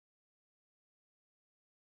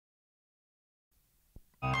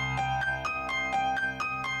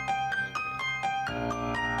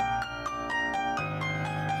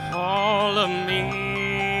all of me.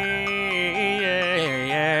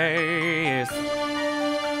 Yes.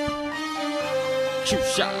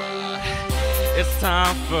 Qua'shad. It's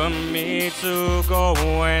time for me to go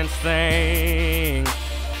and sing.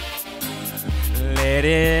 Let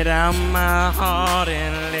it out my heart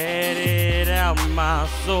and let it out my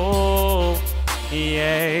soul.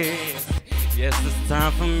 Yes, yes, it's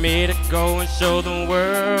time for me to go and show the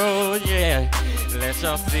world. Yeah, let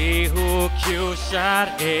y'all see who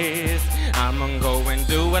Qua'shad is. I'm gonna go and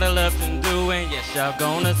do what I love to do, and yes, y'all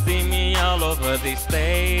gonna see me all over these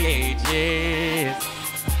stages.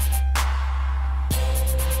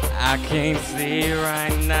 I can't see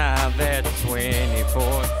right now that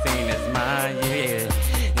 2014 is my year,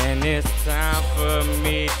 and it's time for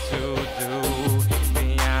me to do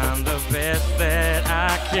beyond the best that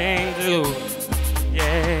I can do.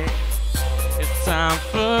 Yeah, it's time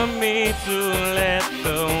for me to let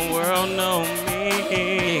the world know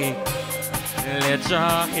me. Let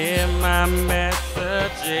y'all hear my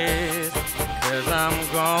messages, 'cause I'm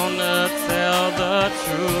gonna tell the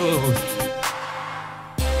truth.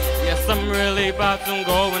 Yes, I'm really about to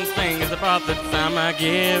go and sing. It's about the time I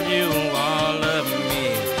give you all of me.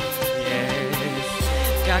 Yes,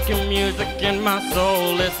 got your music in my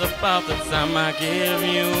soul. It's about the time I give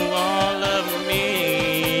you all of me.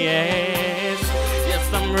 Yes, yes,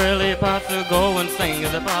 I'm really about to go and sing.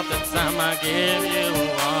 It's about the time I give you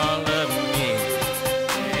all of me.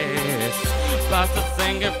 Yes, about to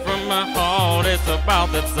sing it from my heart. It's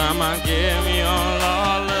about the time I give you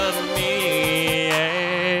all of me.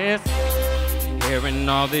 Yes, hearing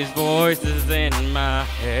all these voices in my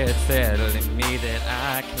head telling me that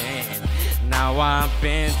I can. Now I've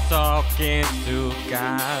been talking to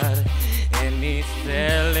God, and He's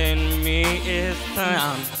telling me it's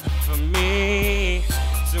time for me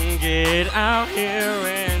to get out here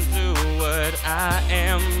and do what I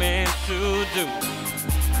am meant to do.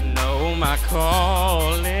 I know my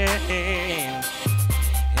calling,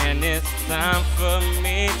 and it's time for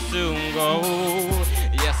me to go.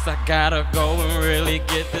 Yes, I gotta go and really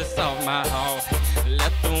get this off my heart.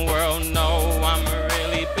 Let the world know I'ma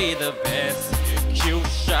really be the best.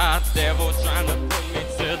 Qua'shad devil trying to put me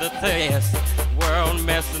to the test. World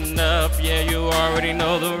messing up, yeah, you already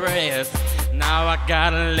know the rest. Now I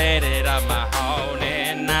gotta let it out my heart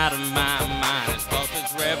and out of my mind. It's about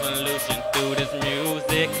this revolution through this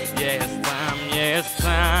music. Yeah, it's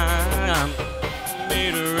time for me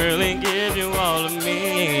to really give you all of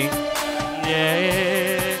me. Yeah.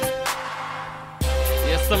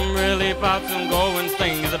 Yes, I'm really about to go and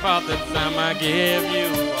sing. It's about the time I give you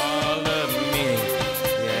all of me.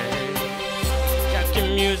 Yeah. Got your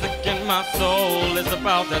music in my soul. It's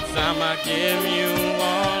about the time I give you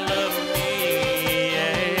all of me.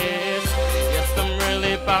 Yes, yes, I'm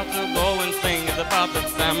really about to go and sing. It's about the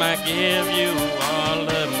time I give you all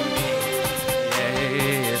of me.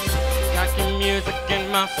 Yes, got your music in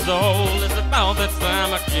my soul. It's about the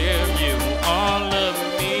time I give you all of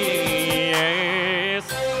me. Yes.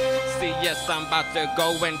 See, yes, I'm about to go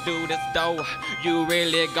and do this though. You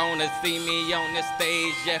really gonna see me on this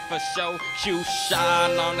stage, yeah, for sure.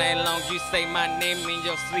 Qua'shad all night long, you say my name in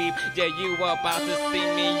your sleep. Yeah, you about to see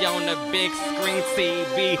me on the big screen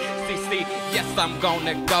TV. See, yes, I'm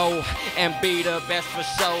gonna go and be the best for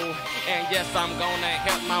sure. And yes, I'm gonna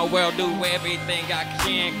help my world do everything I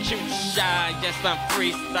can. Qua'shad, yes, I'm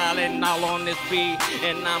freestyling all on this beat,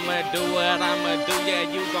 and I'ma do what I'ma do. Yeah,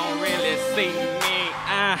 you gon' really see me.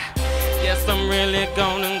 Yes, I'm really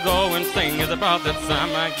gonna go and sing. It's about the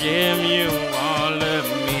time I give you all of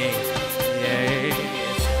me. Yeah,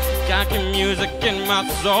 got your music in my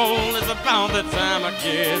soul. It's about the time I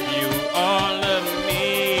give you all of me.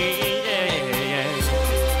 Yeah.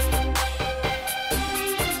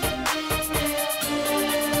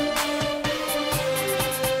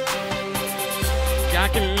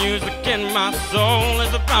 Got your music in my soul.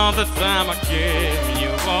 It's about the time I give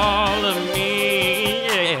you all of me.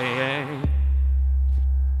 Yeah.